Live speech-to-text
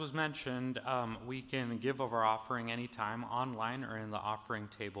Was mentioned, we can give of our offering anytime, online or in the offering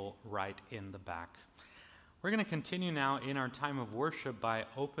table right in the back. We're going to continue now in our time of worship by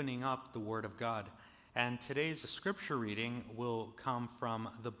opening up the Word of God. And today's scripture reading will come from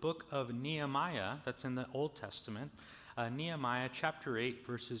the book of Nehemiah, that's in the Old Testament, Nehemiah chapter 8,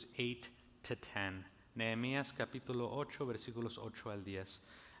 verses 8 to 10. Nehemías capítulo 8, versículos 8 al 10.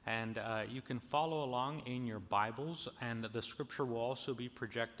 And you can follow along in your Bibles, and the scripture will also be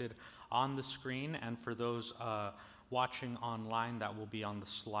projected on the screen. And for those watching online, that will be on the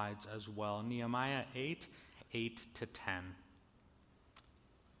slides as well. Nehemiah 8, 8 to 10.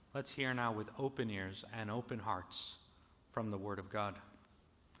 Let's hear now with open ears and open hearts from the Word of God.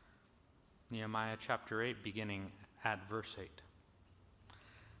 Nehemiah chapter 8, beginning at verse 8.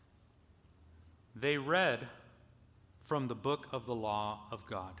 They read from the book of the law of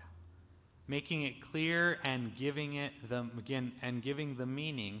God, making it clear and giving the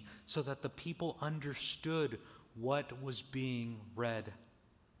meaning so that the people understood what was being read.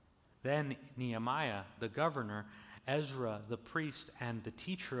 Then Nehemiah, the governor, Ezra, the priest and the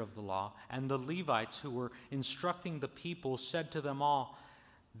teacher of the law, and the Levites who were instructing the people said to them all,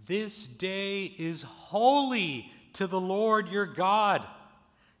 "This day is holy to the Lord your God.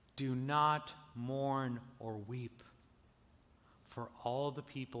 Do not mourn or weep." For all the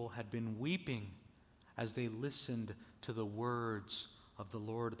people had been weeping as they listened to the words of the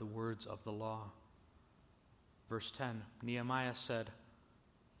Lord, the words of the law. Verse 10, Nehemiah said,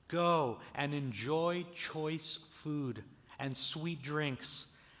 "Go and enjoy choice food and sweet drinks,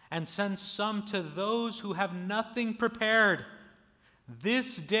 and send some to those who have nothing prepared.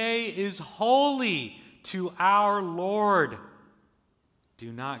 This day is holy to our Lord.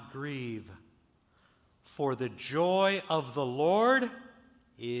 Do not grieve, for the joy of the Lord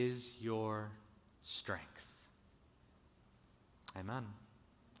is your strength." Amen.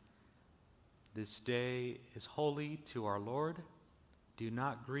 This day is holy to our Lord. Do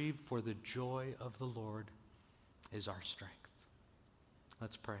not grieve, for the joy of the Lord is our strength.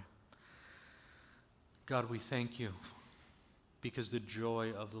 Let's pray. God, we thank you because the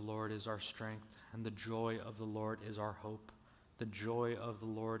joy of the Lord is our strength, and the joy of the Lord is our hope. The joy of the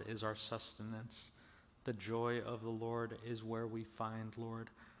Lord is our sustenance. The joy of the Lord is where we find, Lord,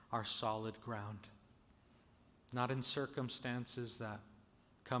 our solid ground. Not in circumstances that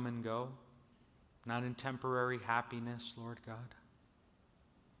come and go, not in temporary happiness, Lord God,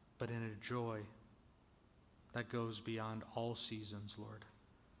 but in a joy that goes beyond all seasons, Lord.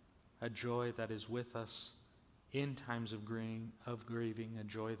 A joy that is with us in times of grieving, a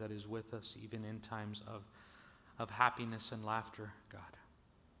joy that is with us even in times of happiness and laughter, God.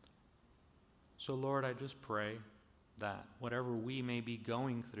 So, Lord, I just pray that whatever we may be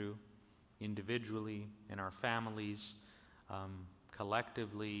going through individually, in our families,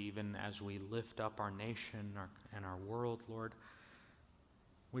 collectively, even as we lift up our nation and our world, Lord,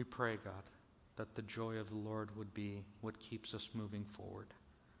 we pray, God, that the joy of the Lord would be what keeps us moving forward,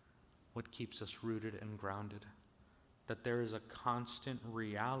 what keeps us rooted and grounded, that there is a constant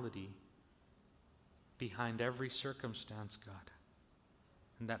reality behind every circumstance, God.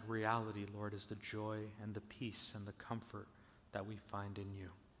 And that reality, Lord, is the joy and the peace and the comfort that we find in you.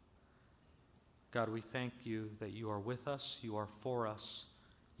 God, we thank you that you are with us, you are for us,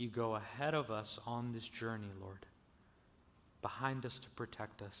 you go ahead of us on this journey, Lord, behind us to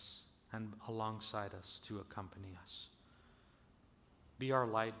protect us and alongside us to accompany us. Be our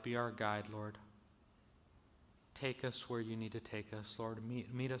light, be our guide, Lord. Take us where you need to take us, Lord.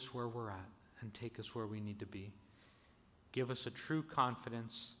 Meet us where we're at and take us where we need to be. Give us a true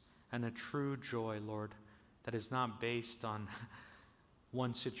confidence and a true joy, Lord, that is not based on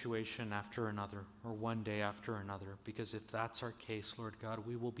one situation after another or one day after another. Because if that's our case, Lord God,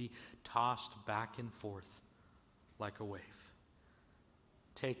 we will be tossed back and forth like a wave.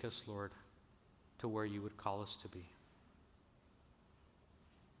 Take us, Lord, to where you would call us to be.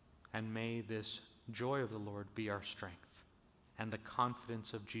 And may this joy of the Lord be our strength, and the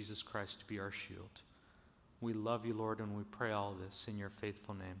confidence of Jesus Christ be our shield. We love you, Lord, and we pray all this in your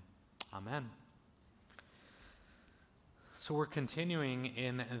faithful name. Amen. So we're continuing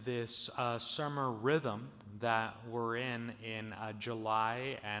in this summer rhythm that we're in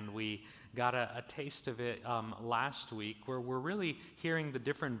July, and we got a taste of it last week, where we're really hearing the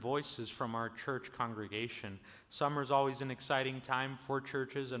different voices from our church congregation. Summer is always an exciting time for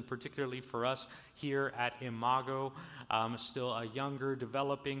churches, and particularly for us here at Imago, still a younger,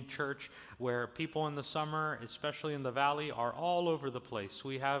 developing church where people in the summer, especially in the valley, are all over the place.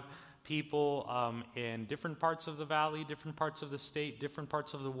 We have people in different parts of the valley, different parts of the state, different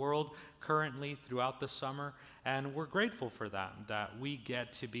parts of the world currently throughout the summer. And we're grateful for that we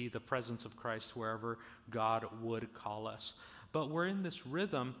get to be the presence of Christ wherever God would call us. But we're in this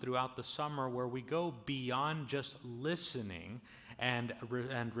rhythm throughout the summer where we go beyond just listening and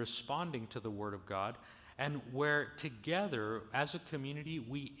responding to the Word of God, and where together as a community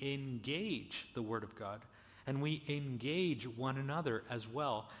we engage the Word of God, and we engage one another as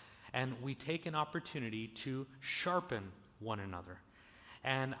well, and we take an opportunity to sharpen one another.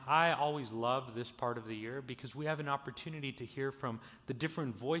 And I always love this part of the year because we have an opportunity to hear from the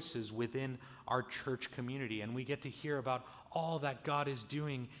different voices within our church community, and we get to hear about all that God is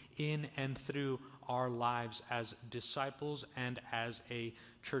doing in and through our lives as disciples and as a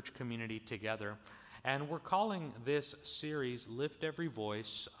church community together. And we're calling this series Lift Every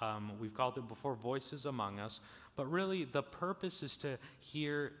Voice. We've called it before Voices Among Us, but really the purpose is to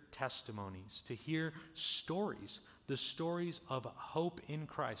hear testimonies, to hear stories, the stories of hope in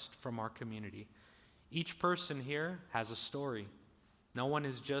Christ from our community. Each person here has a story. No one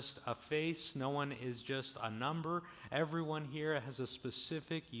is just a face. No one is just a number. Everyone here has a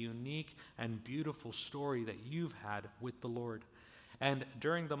specific, unique, and beautiful story that you've had with the Lord. And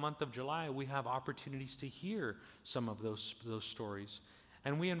during the month of July, we have opportunities to hear some of those stories.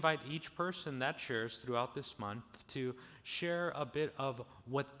 And we invite each person that shares throughout this month to share a bit of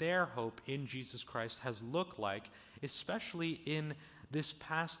what their hope in Jesus Christ has looked like, especially in this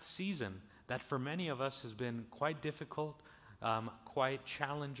past season that for many of us has been quite difficult, quite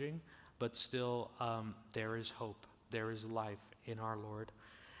challenging, but still there is hope, there is life in our Lord.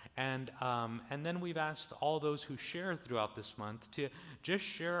 And then we've asked all those who share throughout this month to just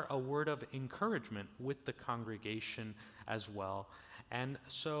share a word of encouragement with the congregation as well. And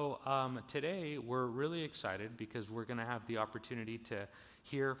so today we're really excited because we're going to have the opportunity to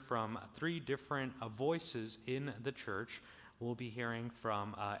hear from three different voices in the church. We'll be hearing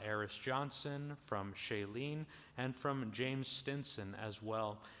from Eris Johnson, from Shailene, and from James Stinson as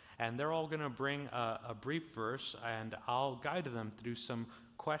well. And they're all going to bring a brief verse, and I'll guide them through some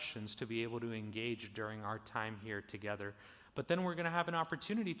questions to be able to engage during our time here together. But then we're going to have an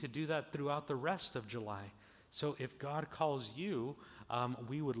opportunity to do that throughout the rest of July. So if God calls you,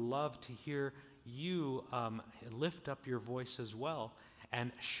 we would love to hear you lift up your voice as well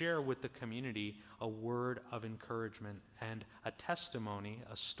and share with the community a word of encouragement and a testimony,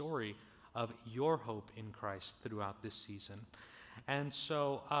 a story of your hope in Christ throughout this season. And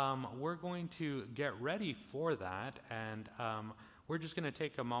so we're going to get ready for that, and we're just going to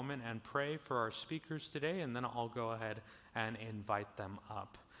take a moment and pray for our speakers today, and then I'll go ahead and invite them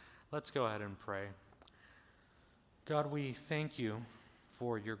up. Let's go ahead and pray. God, we thank you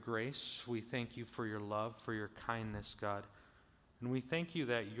for your grace. We thank you for your love, for your kindness, God. And we thank you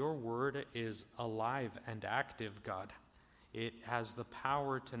that your word is alive and active, God. It has the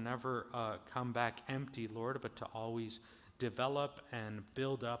power to never come back empty, Lord, but to always develop and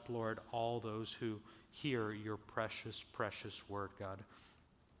build up, Lord, all those who hear your precious, precious word, God.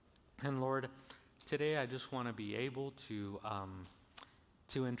 And Lord, today I just want to be able to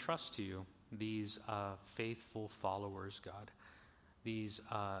entrust to you these faithful followers, God. These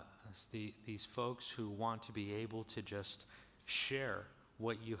folks who want to be able to just share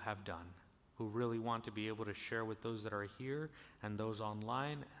what you have done, who really want to be able to share with those that are here and those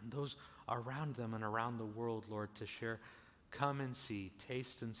online and those around them and around the world, Lord, to share, come and see,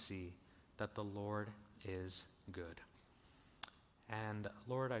 taste and see that the Lord is good. And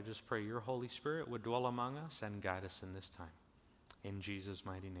Lord, I just pray your Holy Spirit would dwell among us and guide us in this time. In Jesus'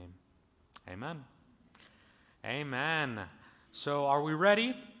 mighty name, amen. Amen. So are we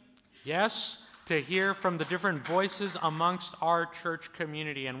ready? Yes, to hear from the different voices amongst our church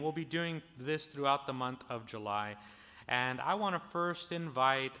community. And we'll be doing this throughout the month of July. And I want to first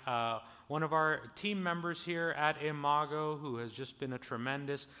invite one of our team members here at Imago, who has just been a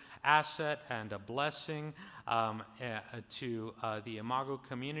tremendous asset and a blessing to the Imago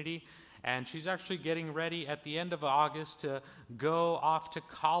community. And she's actually getting ready at the end of August to go off to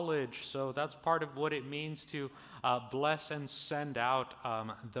college. So that's part of what it means to bless and send out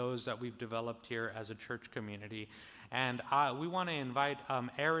those that we've developed here as a church community. And we want to invite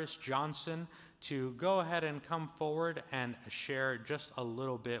Eris Johnson to go ahead and come forward and share just a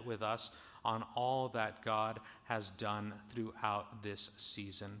little bit with us on all that God has done throughout this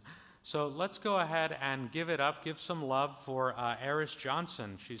season. So let's go ahead and give it up, give some love for Eris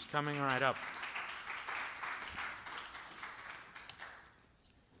Johnson. She's coming right up.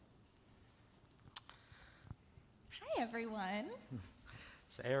 Hi, everyone.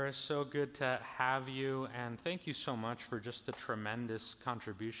 Eris, so good to have you, and thank you so much for just the tremendous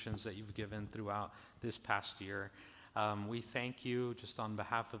contributions that you've given throughout this past year. We thank you just on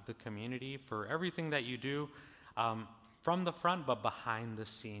behalf of the community for everything that you do from the front, but behind the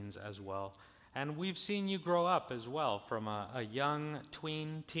scenes as well. And we've seen you grow up as well, from a young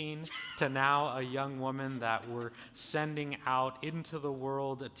teen to now a young woman that we're sending out into the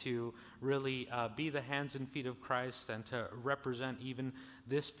world to really be the hands and feet of Christ and to represent even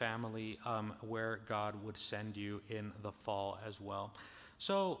this family where God would send you in the fall as well.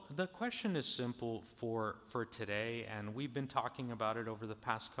 So the question is simple for today, and we've been talking about it over the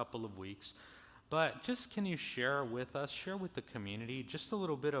past couple of weeks. But just can you share with us, share with the community, just a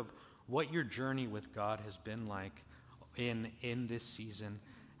little bit of what your journey with God has been like in this season?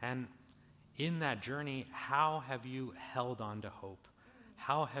 And in that journey, how have you held on to hope?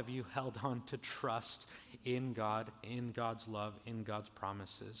 How have you held on to trust in God, in God's love, in God's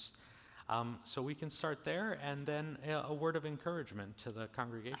promises? So we can start there, and then a word of encouragement to the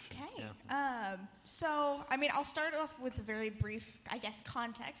congregation. Okay. Yeah. I'll start off with a very brief,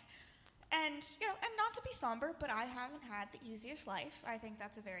 context. And, and not to be somber, but I haven't had the easiest life. I think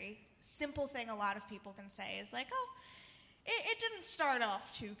that's a very simple thing a lot of people can say is like, oh, it didn't start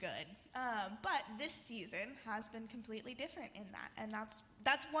off too good. But this season has been completely different in that. And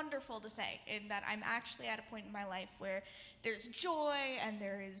that's wonderful to say, in that I'm actually at a point in my life where there's joy and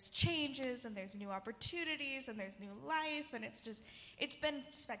there is changes and there's new opportunities and there's new life. And it's been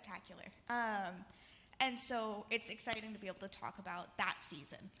spectacular. And so it's exciting to be able to talk about that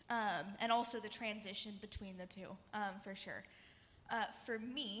season and also the transition between the two, for sure. For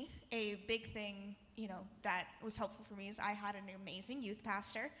me, a big thing, that was helpful for me is I had an amazing youth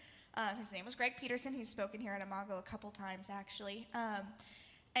pastor. His name was Greg Peterson. He's spoken here at Imago a couple times, actually.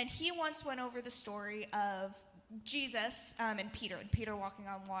 And he once went over the story of Jesus and Peter walking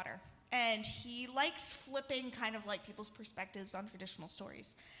on water. And he likes flipping kind of like people's perspectives on traditional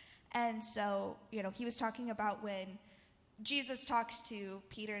stories. And so, he was talking about when Jesus talks to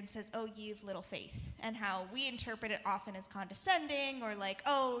Peter and says, "Oh, ye of little faith," and how we interpret it often as condescending or like,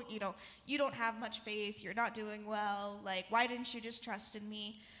 "Oh, you don't have much faith, you're not doing well, like, why didn't you just trust in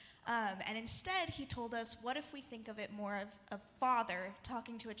me?" And instead, he told us, what if we think of it more of a father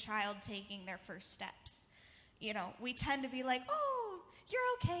talking to a child taking their first steps? We tend to be like, "Oh, you're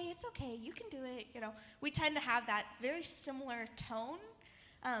okay, it's okay, you can do it." We tend to have that very similar tone.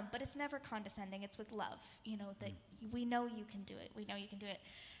 But it's never condescending. It's with love, that we know you can do it. We know you can do it.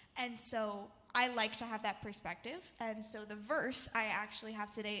 And so I like to have that perspective. And so the verse I actually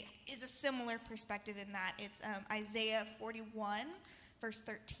have today is a similar perspective in that. It's Isaiah 41, verse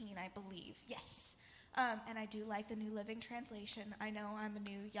 13, I believe. Yes. And I do like the New Living Translation. I know I'm a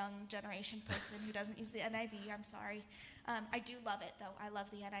new young generation person who doesn't use the NIV. I'm sorry. I do love it, though. I love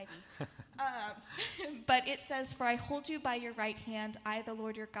the NIV. But it says, "For I hold you by your right hand, I, the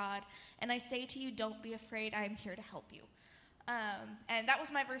Lord your God, and I say to you, don't be afraid, I am here to help you." And that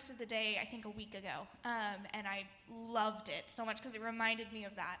was my verse of the day, I think, a week ago. And I loved it so much because it reminded me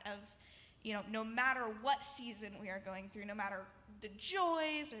of that, of, no matter what season we are going through, no matter the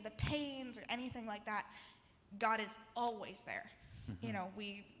joys or the pains or anything like that, God is always there.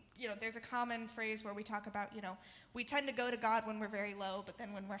 Mm-hmm. There's a common phrase where we talk about, we tend to go to God when we're very low, but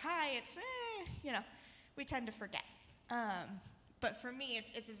then when we're high, it's, we tend to forget. But for me,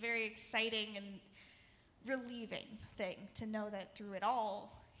 it's a very exciting and relieving thing to know that through it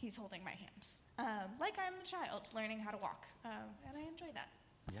all, he's holding my hand. Like I'm a child learning how to walk, and I enjoy that.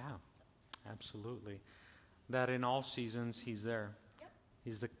 Yeah, absolutely. That in all seasons, he's there. Yep.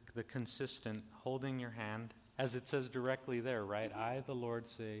 He's the consistent holding your hand, as it says directly there, right? Mm-hmm. I, the Lord,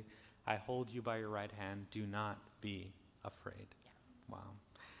 say, I hold you by your right hand. Do not be afraid. Yeah. Wow.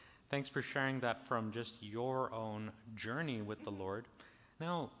 Thanks for sharing that from just your own journey with the Lord.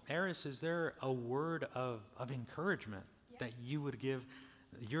 Now, Eris, is there a word of encouragement that you would give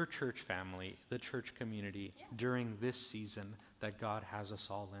your church family, the church community, during this season that God has us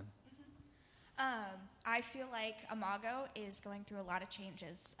all in? I feel like Imago is going through a lot of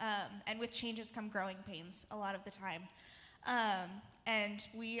changes, and with changes come growing pains a lot of the time. And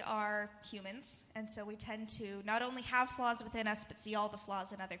we are humans, and so we tend to not only have flaws within us, but see all the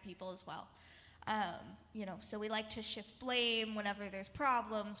flaws in other people as well. So we like to shift blame whenever there's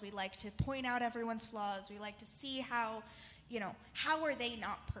problems. We like to point out everyone's flaws. We like to see how are they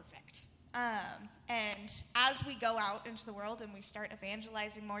not perfect? And as we go out into the world and we start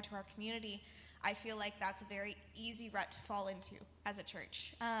evangelizing more to our community, I feel like that's a very easy rut to fall into as a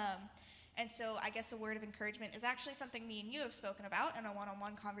church. And so I guess a word of encouragement is actually something me and you have spoken about in a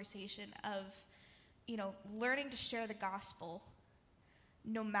one-on-one conversation of, learning to share the gospel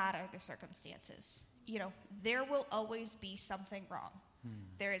no matter the circumstances. There will always be something wrong.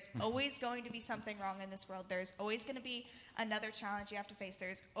 There is always going to be something wrong in this world. There's always going to be another challenge you have to face.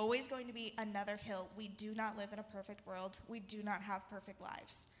 There's always going to be another hill. We do not live in a perfect world. We do not have perfect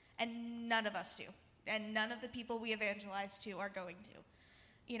lives. And none of us do. And none of the people we evangelize to are going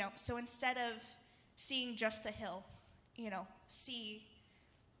to. So instead of seeing just the hill, see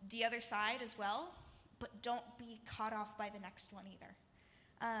the other side as well, but don't be caught off by the next one either.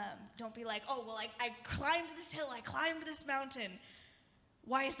 Don't be like, oh, well, I climbed this hill, I climbed this mountain.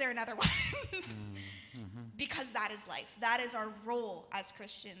 Why is there another one? Because that is life. That is our role as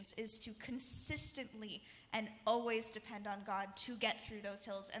Christians, is to consistently and always depend on God to get through those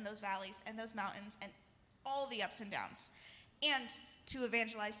hills and those valleys and those mountains and all the ups and downs, and to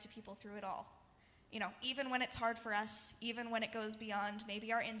evangelize to people through it all. Even when it's hard for us, even when it goes beyond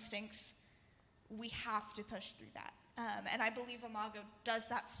maybe our instincts, we have to push through that. And I believe Imago does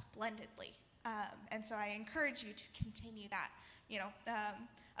that splendidly. And so I encourage you to continue that.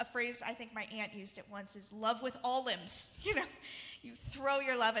 A phrase I think my aunt used it once is love with all limbs. You throw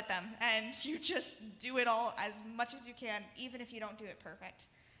your love at them and you just do it all as much as you can, even if you don't do it perfect.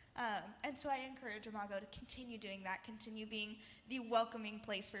 And so I encourage Imago to continue doing that, continue being the welcoming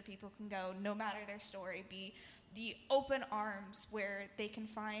place where people can go no matter their story, be the open arms where they can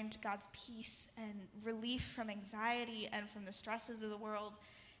find God's peace and relief from anxiety and from the stresses of the world,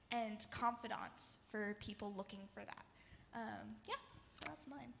 and confidants for people looking for that. So that's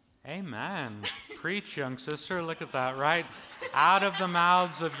mine. Amen. Preach, young sister. Look at that, right? Out of the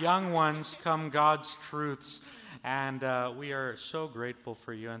mouths of young ones come God's truths. And we are so grateful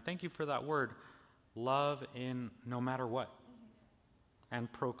for you. And thank you for that word, love in no matter what.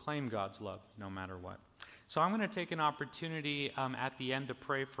 And proclaim God's love no matter what. So I'm going to take an opportunity at the end to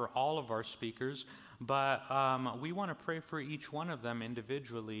pray for all of our speakers. But we want to pray for each one of them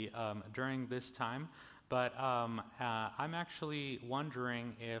individually during this time. But I'm actually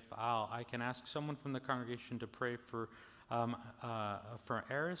wondering if I can ask someone from the congregation to pray for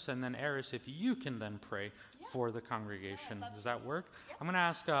Eris, and then Eris, if you can then pray for the congregation. Does that work? Yeah. I'm going to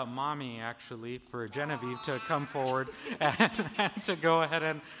ask Mommy, actually, for Genevieve to come forward and to go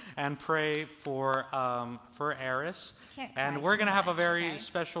ahead and pray for Eris. And we're going to have a very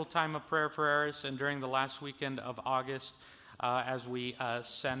special time of prayer for Eris, and during the last weekend of August, as we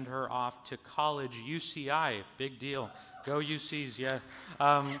send her off to college, UCI, big deal. Go UCs, yeah.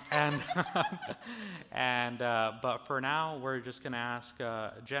 But for now, we're just going to ask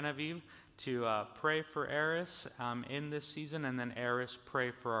Genevieve to pray for Eris in this season, and then Eris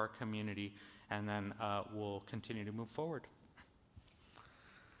pray for our community, and then we'll continue to move forward.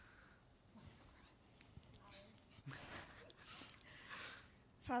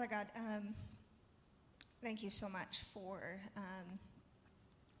 Father God, thank you so much for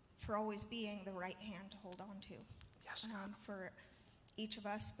always being the right hand to hold on to. Yes. For each of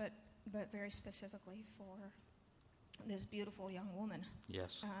us, but very specifically for this beautiful young woman.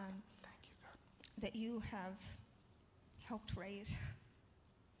 Yes. Thank you, God. That you have helped raise.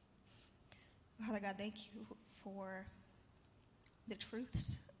 Father God, thank you for the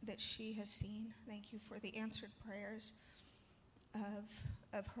truths that she has seen. Thank you for the answered prayers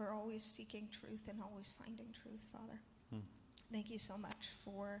of her always seeking truth and always finding truth, Father. Thank you so much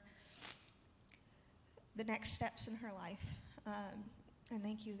for the next steps in her life. And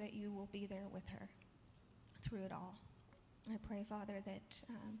thank you that you will be there with her through it all. I pray, Father, that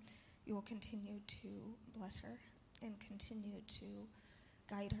you will continue to bless her and continue to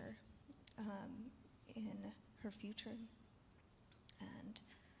guide her in her future. And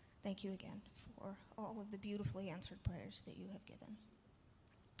thank you again for all of the beautifully answered prayers that you have given.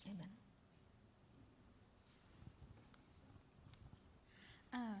 Amen.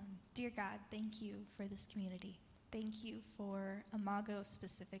 Dear God, thank you for this community. Thank you for Imago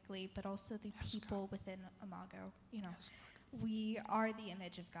specifically, but also the people within Imago. We are the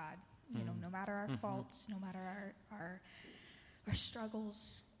image of God. No matter our faults, no matter our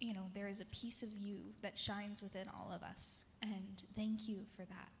struggles, there is a piece of you that shines within all of us. And thank you for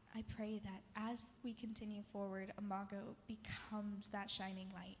that. I pray that as we continue forward, Imago becomes that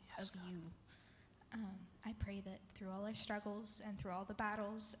shining light of you. I pray that through all our struggles and through all the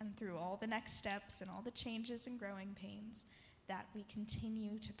battles and through all the next steps and all the changes and growing pains, that we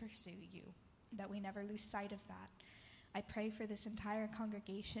continue to pursue you, that we never lose sight of that. I pray for this entire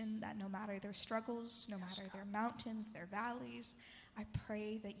congregation that no matter their struggles, no matter their mountains, their valleys, I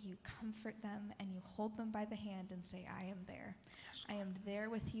pray that you comfort them and you hold them by the hand and say, I am there. I am there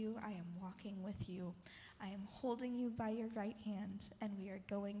with you. I am walking with you. I am holding you by your right hand, and we are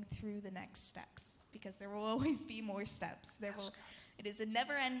going through the next steps, because there will always be more steps. It is a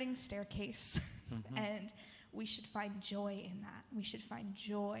never-ending staircase, and we should find joy in that. We should find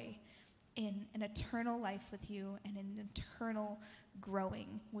joy in an eternal life with you and an eternal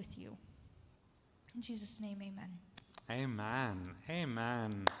growing with you. In Jesus' name, amen. Amen.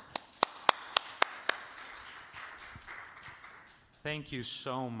 Amen. Thank you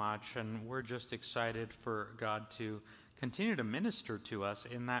so much, and we're just excited for God to continue to minister to us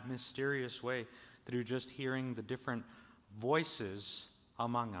in that mysterious way through just hearing the different voices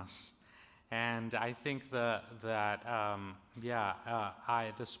among us. And I think the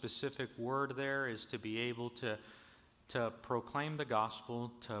specific word there is to be able to proclaim the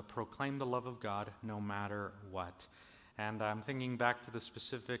gospel, to proclaim the love of God no matter what. And I'm thinking back to the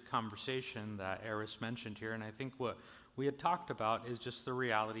specific conversation that Eris mentioned here, and I think what we had talked about is just the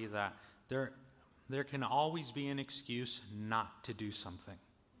reality that there can always be an excuse not to do something.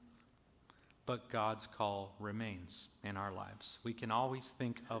 But God's call remains in our lives. We can always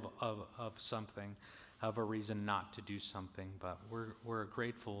think of something, of a reason not to do something, but we're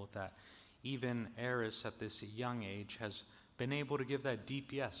grateful that even Eris at this young age has been able to give that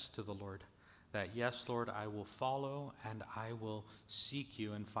deep yes to the Lord. That yes, Lord, I will follow and I will seek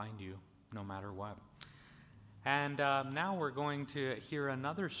you and find you no matter what. And now we're going to hear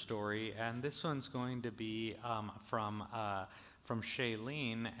another story, and this one's going to be from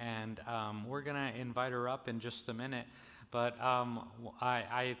Shailene, and we're going to invite her up in just a minute. But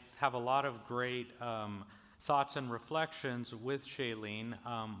I have a lot of great thoughts and reflections with Shailene,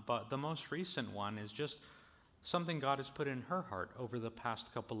 but the most recent one is just something God has put in her heart over the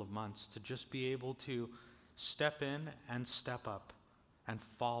past couple of months, to just be able to step in and step up and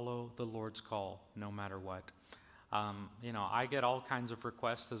follow the Lord's call no matter what. I get all kinds of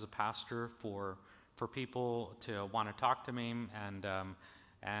requests as a pastor for people to want to talk to me,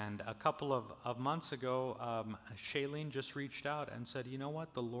 and a couple of months ago, Shailene just reached out and said, you know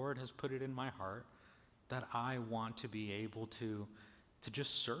what, the Lord has put it in my heart that I want to be able to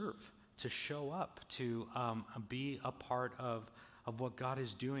just serve, to show up, to be a part of what God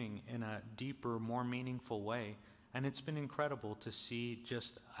is doing in a deeper, more meaningful way. And it's been incredible to see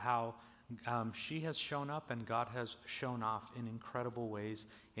just how she has shown up and God has shown off in incredible ways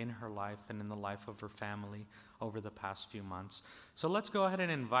in her life and in the life of her family over the past few months. So let's go ahead and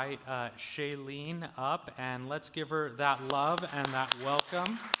invite Shailene up, and let's give her that love and that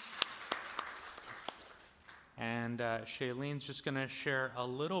welcome. And Shailene's just going to share a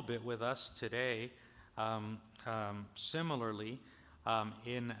little bit with us today, similarly,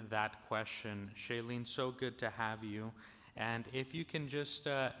 in that question. Shailene, so good to have you. And if you can just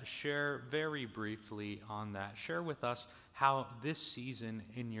share very briefly on that, share with us how this season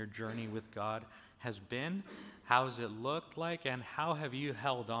in your journey with God has been, how has it looked like, and how have you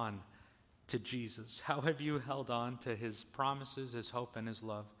held on to Jesus? How have you held on to his promises, his hope, and his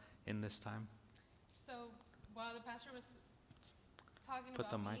love in this time? So while the pastor was talking Put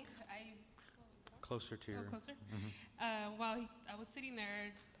about the me, mic closer to your... closer? Mm-hmm. While I was sitting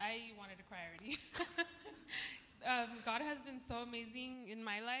there, I wanted to cry already. God has been so amazing in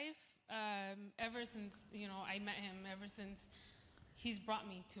my life ever since, I met him, ever since he's brought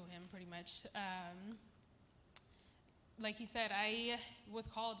me to him, pretty much. Like he said, I was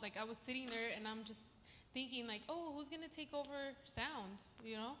called, I was sitting there and I'm just thinking who's going to take over sound,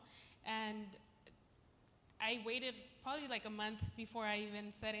 And I waited probably a month before I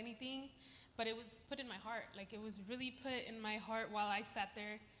even said anything, but it was put in my heart. It was really put in my heart while I sat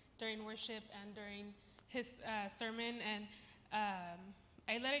there during worship and during his sermon, and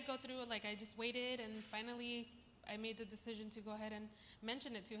I let it go through. I just waited, and finally I made the decision to go ahead and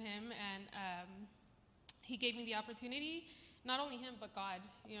mention it to him, and he gave me the opportunity. Not only him, but God.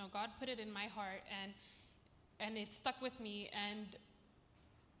 God put it in my heart, and it stuck with me. And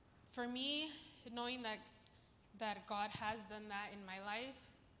for me, knowing that God has done that in my life,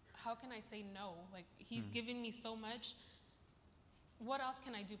 how can I say no? He's given me so much. What else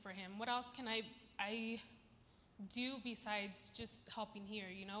can I do for him? What else can I do besides just helping here,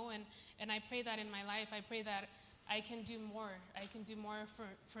 And I pray that in my life. I pray that I can do more. I can do more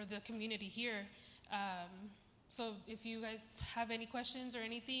for the community here. So if you guys have any questions or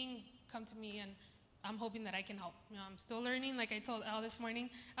anything, come to me, and I'm hoping that I can help. I'm still learning. Like I told Al this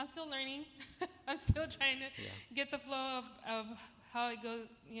morning, I'm still learning. I'm still trying to get the flow of how it goes,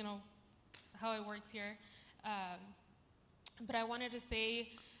 how it works here. But I wanted to say,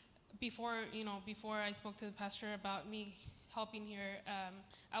 before I spoke to the pastor about me helping here,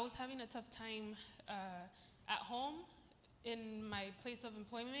 I was having a tough time at home in my place of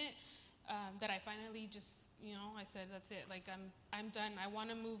employment, that I finally just, I said, that's it. I'm done. I want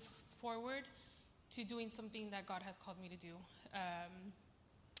to move forward to doing something that God has called me to do.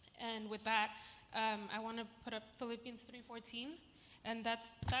 And with that, I want to put up Philippians 3:14, and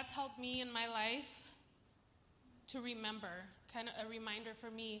that's helped me in my life to remember, kind of a reminder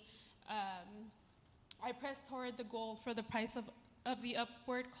for me. I press toward the goal for the price of the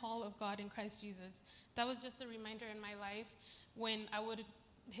upward call of God in Christ Jesus. That was just a reminder in my life when I would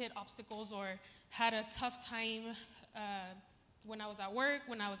hit obstacles or had a tough time when I was at work,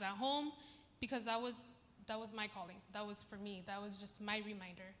 when I was at home, because that was my calling. That was for me. That was just my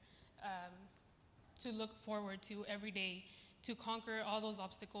reminder to look forward to every day, to conquer all those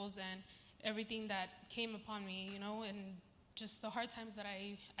obstacles and everything that came upon me, and just the hard times that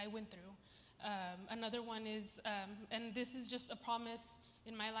I went through. Another one is, and this is just a promise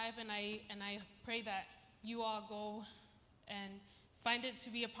in my life, and I pray that you all go and find it to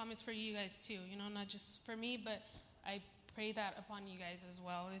be a promise for you guys too, not just for me, but I pray that upon you guys as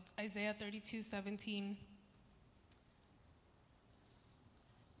well. It's Isaiah 32:17.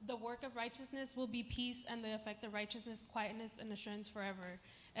 The work of righteousness will be peace, and the effect of righteousness, quietness, and assurance forever.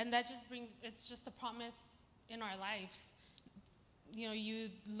 And that just it's just a promise in our lives. You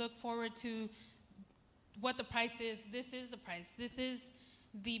look forward to what the price is. This is the price. This is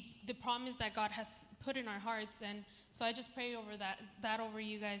the promise that God has put in our hearts. And so I just pray over that over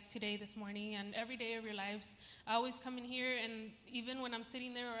you guys today, this morning, and every day of your lives. I always come in here, and even when I'm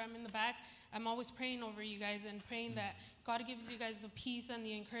sitting there or I'm in the back, I'm always praying over you guys and praying that God gives you guys the peace and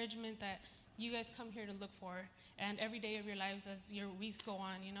the encouragement that you guys come here to look for, and every day of your lives as your weeks go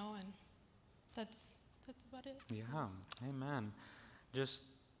on, and that's about it. Yeah, amen. Just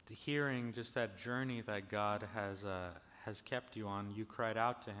hearing just that journey that God has kept you on. You cried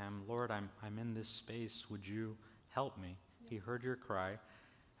out to him, Lord, I'm in this space. Would you help me? Yeah. He heard your cry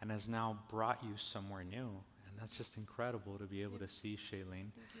and has now brought you somewhere new. And that's just incredible to be able to see,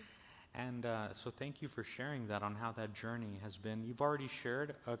 Shailene. Thank you. And so thank you for sharing that on how that journey has been. You've already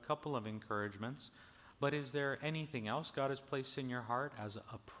shared a couple of encouragements, but is there anything else God has placed in your heart as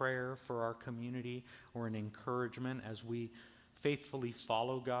a prayer for our community or an encouragement as we faithfully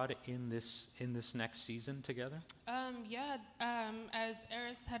follow God in this next season together? As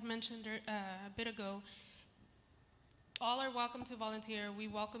Eris had mentioned a bit ago, all are welcome to volunteer. We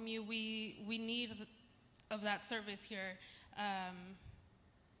welcome you. We need of that service here.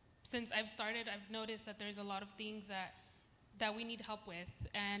 Since I've started, I've noticed that there's a lot of things that we need help with,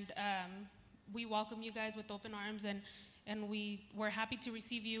 and we welcome you guys with open arms, and we're happy to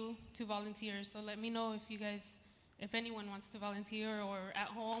receive you to volunteer. So let me know if anyone wants to volunteer or at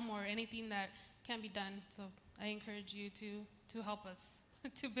home or anything that can be done. So I encourage you to help us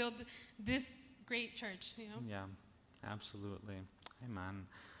to build this great church. Yeah, absolutely. Amen.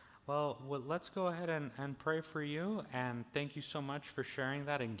 Well, let's go ahead and pray for you, and thank you so much for sharing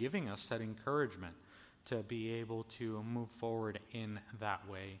that and giving us that encouragement to be able to move forward in that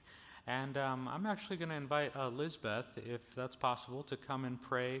way. And I'm actually going to invite Lisbeth, if that's possible, to come and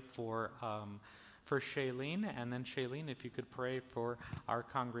pray for Shailene, and then Shailene, if you could pray for our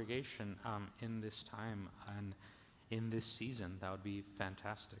congregation in this time and in this season, that would be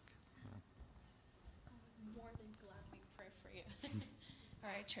fantastic. More than gladly pray for you. All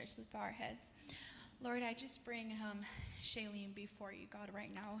right, church, let's bow our heads. Lord, I just bring Shailene before you, God,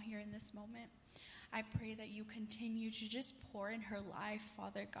 right now, here in this moment. I pray that you continue to just pour in her life,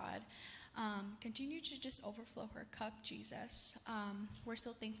 Father God. Continue to just overflow her cup, Jesus. We're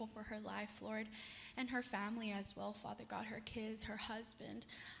so thankful for her life, Lord, and her family as well, Father God, her kids, her husband.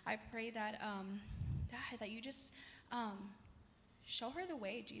 I pray that that you just show her the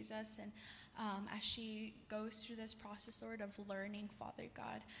way, Jesus, and as she goes through this process, Lord, of learning, Father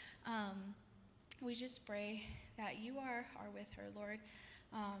God. We just pray that you are with her, Lord.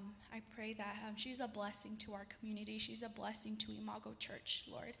 I pray that she's a blessing to our community. She's a blessing to Imago Church,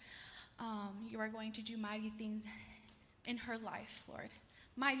 Lord. You are going to do mighty things in her life, Lord.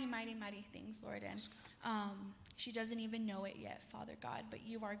 Mighty, mighty, mighty things, Lord. And she doesn't even know it yet, Father God, but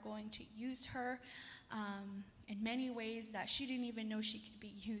you are going to use her in many ways that she didn't even know she could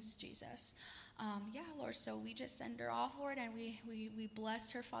be used, Jesus. Lord, so we just send her off, Lord, and we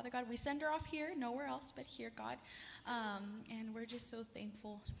bless her, Father God. We send her off here, nowhere else but here, God. And we're just so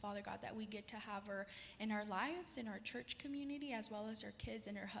thankful, Father God, that we get to have her in our lives, in our church community, as well as her kids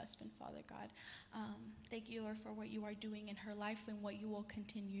and her husband, Father God. Thank you, Lord, for what you are doing in her life and what you will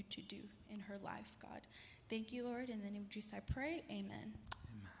continue to do in her life, God. Thank you, Lord. In the name of Jesus, I pray. Amen.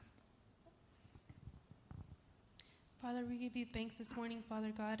 Father, we give you thanks this morning,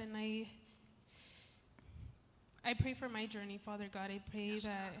 Father God, and I pray for my journey, Father God. I pray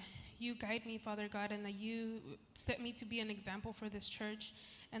that you guide me, Father God, and that you set me to be an example for this church,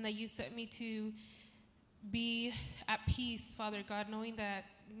 and that you set me to be at peace, Father God, knowing that,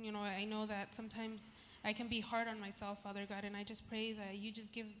 I know that sometimes I can be hard on myself, Father God, and I just pray that you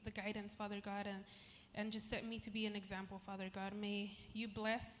just give the guidance, Father God, and just set me to be an example, Father God. May you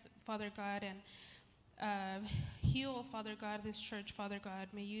bless, Father God, and heal, Father God, this church, Father God.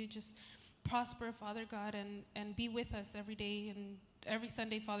 May you just prosper, Father God, and be with us every day and every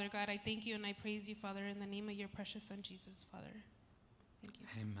Sunday, Father God. I thank you and I praise you, Father, in the name of your precious Son, Jesus, Father. Thank you.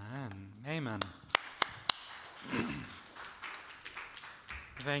 Amen.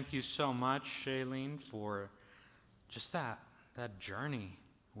 Thank you so much, Shailene, for just that journey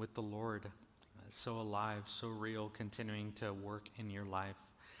with the Lord. So alive, so real, continuing to work in your life.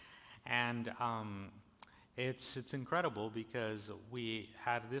 And it's incredible because we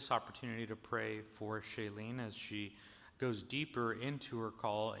had this opportunity to pray for Shailene as she goes deeper into her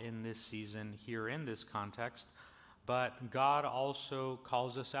call in this season here in this context. But God also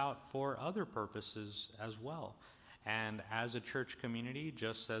calls us out for other purposes as well. And as a church community,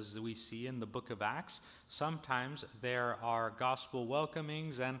 just as we see in the book of Acts, sometimes there are gospel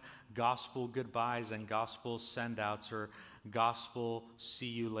welcomings and gospel goodbyes and gospel send-outs or gospel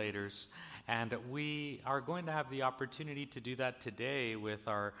see-you-laters. And we are going to have the opportunity to do that today with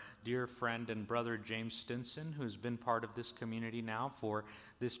our dear friend and brother James Stinson, who's been part of this community now for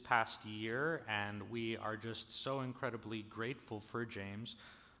this past year. And we are just so incredibly grateful for James,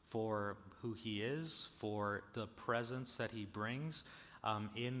 for who he is, for the presence that he brings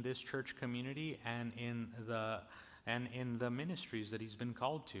in this church community and in the ministries that he's been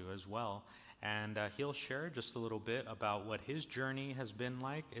called to as well. And he'll share just a little bit about what his journey has been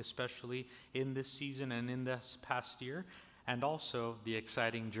like, especially in this season and in this past year, and also the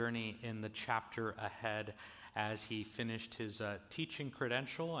exciting journey in the chapter ahead as he finished his teaching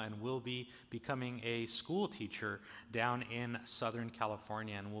credential and will be becoming a school teacher down in Southern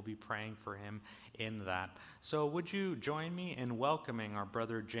California, and we'll be praying for him in that. So would you join me in welcoming our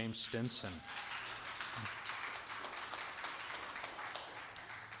brother James Stinson?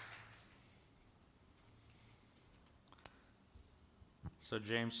 So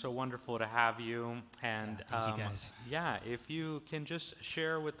James, so wonderful to have you. And thank you guys. Yeah, if you can just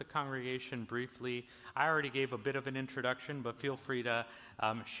share with the congregation briefly. I already gave a bit of an introduction, but feel free to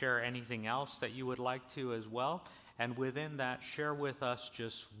share anything else that you would like to as well. And within that, share with us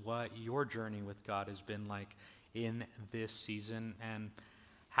just what your journey with God has been like in this season and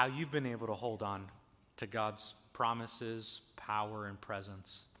how you've been able to hold on to God's promises, power, and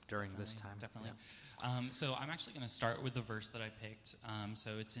presence during this time. Definitely. Yeah. So I'm actually going to start with the verse that I picked.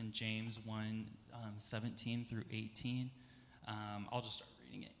 So it's in James 1, 17 through 18. I'll just start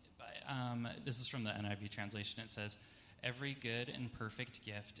reading it. But, this is from the NIV translation. It says, "Every good and perfect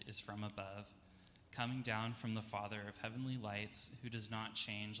gift is from above, coming down from the Father of heavenly lights, who does not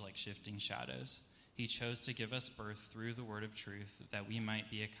change like shifting shadows. He chose to give us birth through the word of truth, that we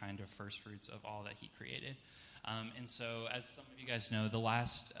might be a kind of first fruits of all that he created." And so, as some of you guys know, the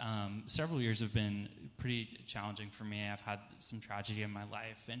last several years have been pretty challenging for me. I've had some tragedy in my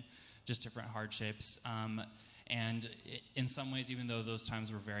life and just different hardships. In some ways, even though those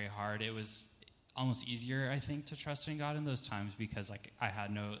times were very hard, it was almost easier, I think, to trust in God in those times because, I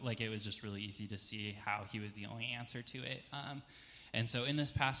had it was just really easy to see how he was the only answer to it. And so in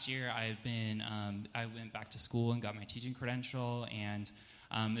this past year, I went back to school and got my teaching credential, and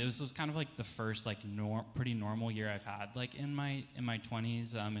it was kind of like the first pretty normal year I've had in my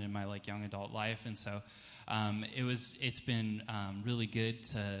 20s and in my young adult life. And so it's been really good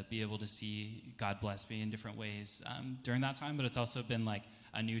to be able to see God bless me in different ways during that time. But it's also been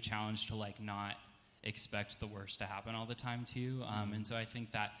a new challenge to not expect the worst to happen all the time too. And so I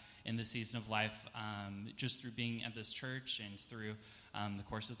think that in this season of life, just through being at this church and through the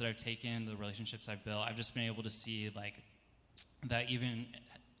courses that I've taken, the relationships I've built, I've just been able to see that even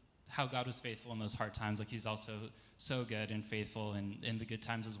how God was faithful in those hard times, he's also so good and faithful in the good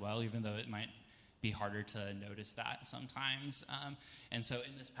times as well, even though it might be harder to notice that sometimes. And so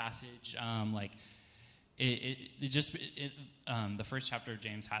in this passage, the first chapter of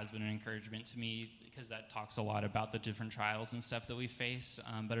James has been an encouragement to me because that talks a lot about the different trials and stuff that we face,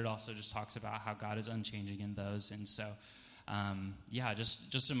 but it also just talks about how God is unchanging in those. And so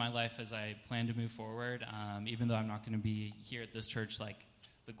just in my life as I plan to move forward, even though I'm not going to be here at this church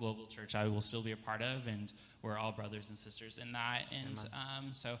the global church I will still be a part of, and we're all brothers and sisters in that. And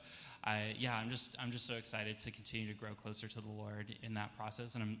I'm just so excited to continue to grow closer to the Lord in that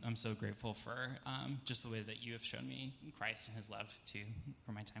process, and I'm so grateful for just the way that you have shown me Christ and his love too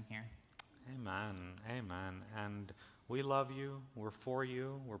for my time here. Amen. And we love you. We're for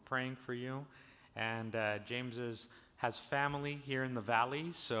you. We're praying for you. And James has family here in the valley,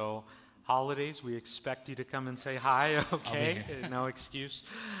 so holidays. We expect you to come and say hi, okay? here. No excuse.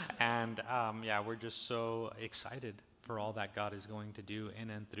 And yeah, we're just so excited for all that God is going to do in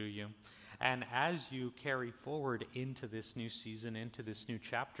and through you. And as you carry forward into this new season, into this new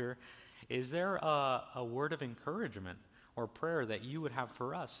chapter, is there a word of encouragement or prayer that you would have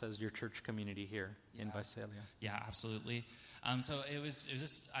for us as your church community here in Visalia? Yeah, absolutely. So it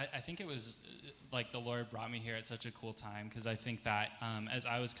was I think it was like the Lord brought me here at such a cool time, because I think that as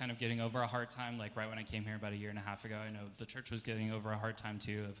I was kind of getting over a hard time, like right when I came here about a year and a half ago, I know the church was getting over a hard time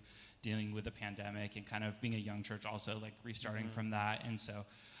too of dealing with the pandemic and kind of being a young church also, like restarting from that. And so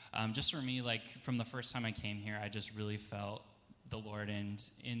just for me, like from the first time I came here, I just really felt the Lord, and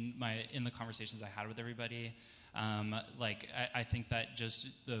in the conversations I had with everybody, like I think that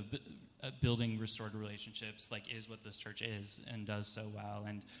just the building restored relationships like is what this church is and does so well.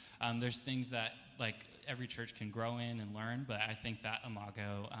 And there's things that like every church can grow in and learn, but I think that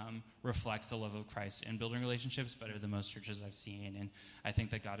Imago reflects the love of Christ in building relationships better than most churches I've seen. And I think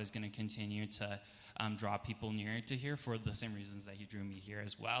that God is going to continue to draw people near to here for the same reasons that he drew me here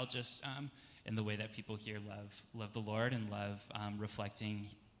as well, just in the way that people here love the Lord and love reflecting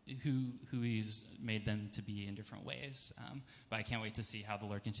who he's made them to be in different ways. But I can't wait to see how the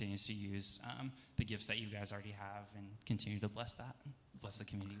Lord continues to use the gifts that you guys already have and continue to bless the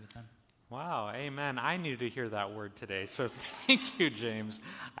community with them. Wow, amen. I needed to hear that word today, so thank you, James.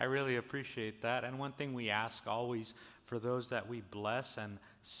 I really appreciate that. And one thing we ask always for those that we bless and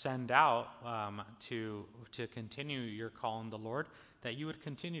send out to continue your call in the Lord, that you would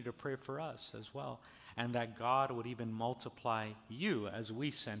continue to pray for us as well, and that God would even multiply you as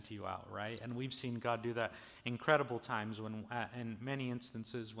we sent you out, right? And we've seen God do that incredible times when, in many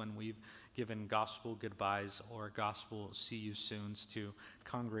instances, when we've given gospel goodbyes or gospel see you soons to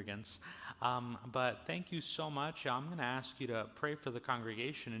congregants. But thank you so much. I'm going to ask you to pray for the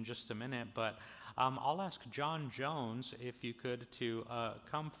congregation in just a minute, but I'll ask John Jones, if you could, to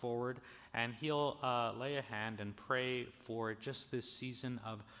come forward, and he'll lay a hand and pray for just this season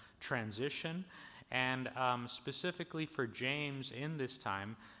of transition, and specifically for James in this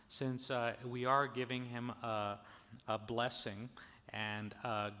time, since we are giving him a blessing and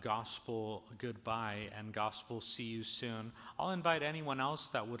gospel goodbye and gospel see you soon. I'll invite anyone else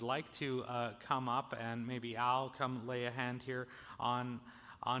that would like to come up, and maybe Al come lay a hand here on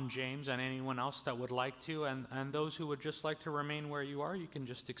James, and anyone else that would like to, and those who would just like to remain where you are, you can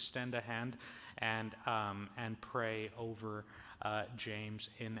just extend a hand and pray over James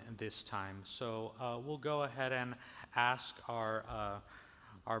in this time. So we'll go ahead and ask our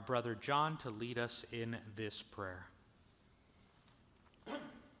brother John to lead us in this prayer.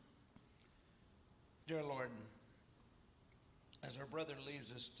 Dear Lord, as our brother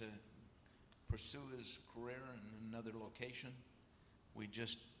leaves us to pursue his career in another location, we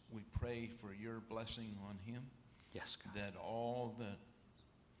pray for your blessing on him. Yes, God. That all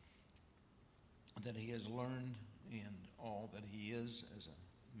that he has learned and all that he is as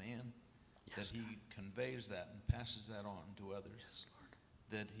a man, Yes, that he God. conveys that and passes that on to others. Yes, Lord.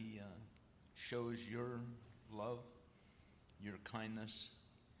 That he shows your love, your kindness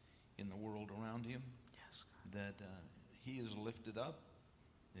in the world around him. Yes, God. That he is lifted up.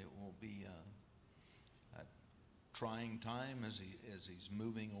 It will be a trying time as he's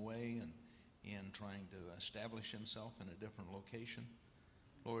moving away and trying to establish himself in a different location,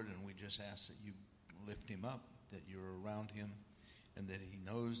 Lord. And we just ask that you lift him up, that you're around him, and that he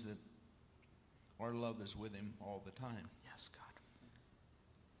knows that our love is with him all the time. Yes, God.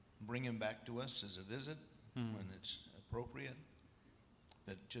 Bring him back to us as a visit when it's appropriate,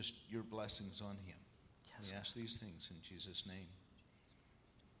 but just your blessings on him. Yes, We ask these things in Jesus' name.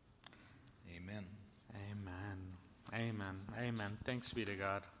 Amen. Amen. Amen. Amen. Thanks be to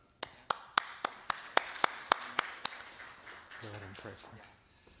God. Go ahead and pray for me.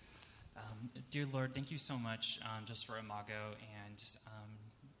 Dear Lord, thank you so much just for Imago and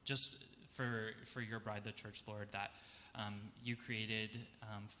just for your bride, the church, Lord, that you created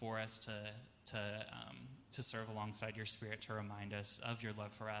for us to serve alongside your Spirit, to remind us of your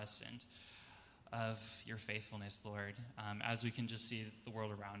love for us and of your faithfulness, Lord. As we can just see the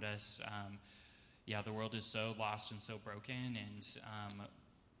world around us, the world is so lost and so broken, and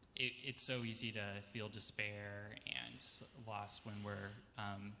it's so easy to feel despair and lost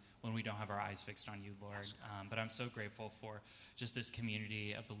when we don't have our eyes fixed on you, Lord. But I'm so grateful for just this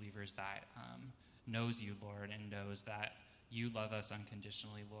community of believers that knows you, Lord, and knows that you love us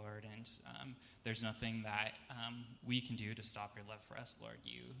unconditionally, Lord, and there's nothing that we can do to stop your love for us, Lord.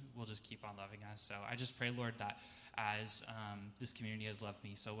 You will just keep on loving us. So I just pray, Lord, that as this community has loved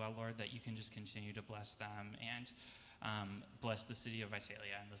me so well, Lord, that you can just continue to bless them and bless the city of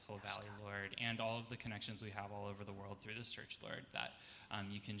Visalia and this whole valley, Lord, and all of the connections we have all over the world through this church, Lord, that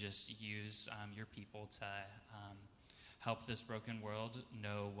you can just use your people to help this broken world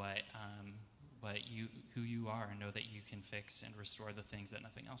know who you are, and know that you can fix and restore the things that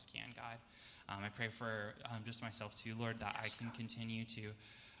nothing else can, God. I pray for just myself too, Lord, that I can continue to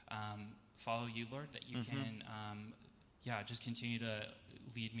follow you, Lord, that you can, just continue to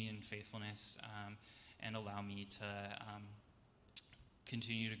lead me in faithfulness and allow me to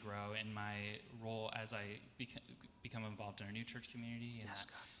continue to grow in my role as I become involved in our new church community, and that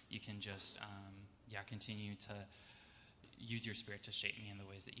you can just, continue to use your Spirit to shape me in the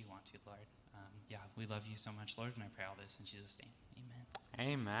ways that you want to, Lord. We love you so much, Lord, and I pray all this in Jesus' name.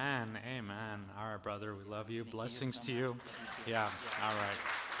 Amen. Amen. Amen. All right, brother, we love you. Thank Blessings you so to much. you. Yeah, all right.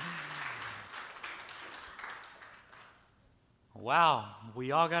 Wow,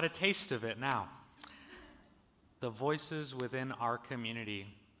 we all got a taste of it now. The voices within our community,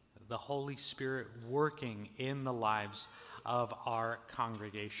 the Holy Spirit working in the lives of our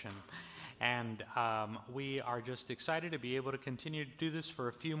congregation. And we are just excited to be able to continue to do this for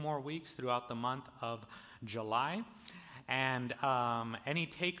a few more weeks throughout the month of July. And any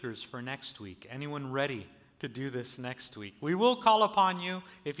takers for next week? Anyone ready to do this next week? We will call upon you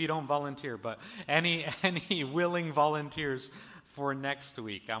if you don't volunteer, but any willing volunteers for next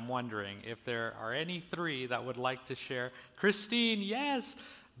week? I'm wondering if there are any 3 that would like to share. Christine, yes,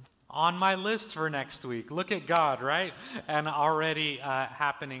 on my list for next week. Look at God, right? And already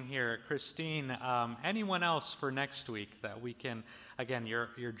happening here. Christine, anyone else for next week that we can, again,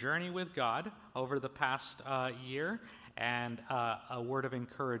 your journey with God over the past year, and a word of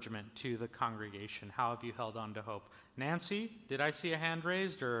encouragement to the congregation. How have you held on to hope? Nancy, did I see a hand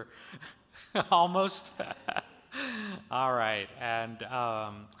raised, or almost? All right, and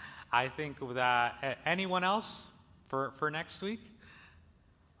I think that anyone else for next week?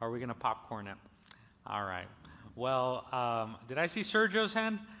 Are we going to popcorn it? All right. Well, did I see Sergio's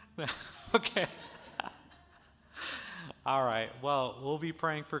hand? Okay. All right. Well, we'll be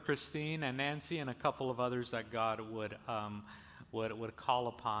praying for Christine and Nancy and a couple of others that God would call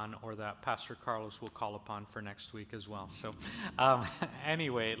upon, or that Pastor Carlos will call upon for next week as well. So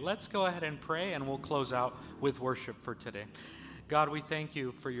anyway, let's go ahead and pray, and we'll close out with worship for today. God, we thank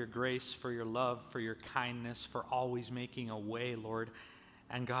you for your grace, for your love, for your kindness, for always making a way, Lord.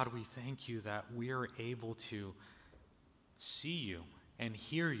 And God, we thank you that we are able to see you and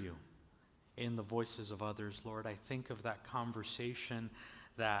hear you in the voices of others, Lord. I think of that conversation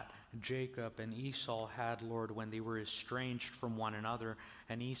that Jacob and Esau had, Lord, when they were estranged from one another.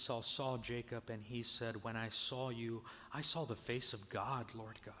 And Esau saw Jacob, and he said, "When I saw you, I saw the face of God,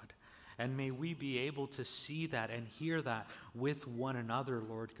 Lord God." And may we be able to see that and hear that with one another,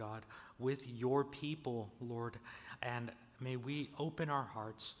 Lord God, with your people, Lord. And may we open our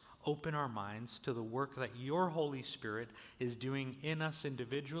hearts, open our minds to the work that your Holy Spirit is doing in us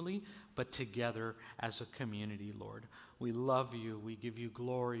individually, but together as a community, Lord. We love you. We give you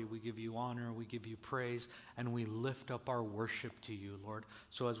glory. We give you honor. We give you praise. And we lift up our worship to you, Lord.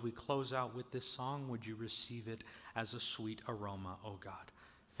 So as we close out with this song, would you receive it as a sweet aroma, oh God.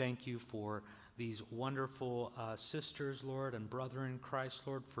 Thank you for these wonderful sisters, Lord, and brother in Christ,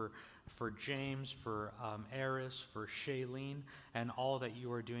 Lord, for James, for Eris, for Shailene, and all that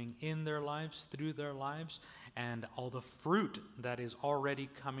you are doing in their lives, through their lives, and all the fruit that is already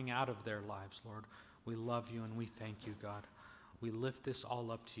coming out of their lives, Lord. We love you and we thank you, God. We lift this all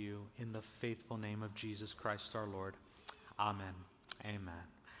up to you in the faithful name of Jesus Christ our Lord. Amen. Amen.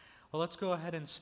 Well, let's go ahead and